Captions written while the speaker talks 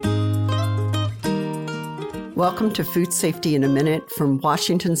Welcome to Food Safety in a Minute from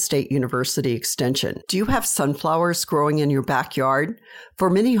Washington State University Extension. Do you have sunflowers growing in your backyard? For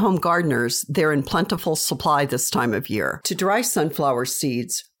many home gardeners, they're in plentiful supply this time of year. To dry sunflower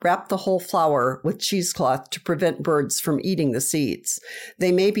seeds, wrap the whole flower with cheesecloth to prevent birds from eating the seeds.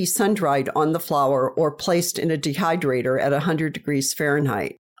 They may be sun-dried on the flower or placed in a dehydrator at 100 degrees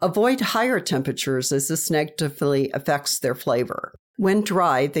Fahrenheit. Avoid higher temperatures as this negatively affects their flavor. When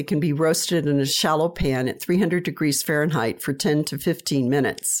dry, they can be roasted in a shallow pan at 300 degrees Fahrenheit for 10 to 15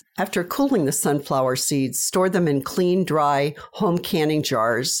 minutes. After cooling the sunflower seeds, store them in clean, dry, home canning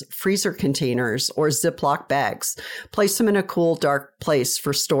jars, freezer containers, or Ziploc bags. Place them in a cool, dark place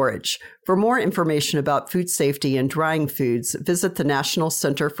for storage. For more information about food safety and drying foods, visit the National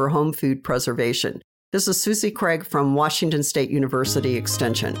Center for Home Food Preservation. This is Susie Craig from Washington State University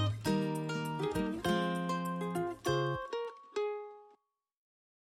Extension.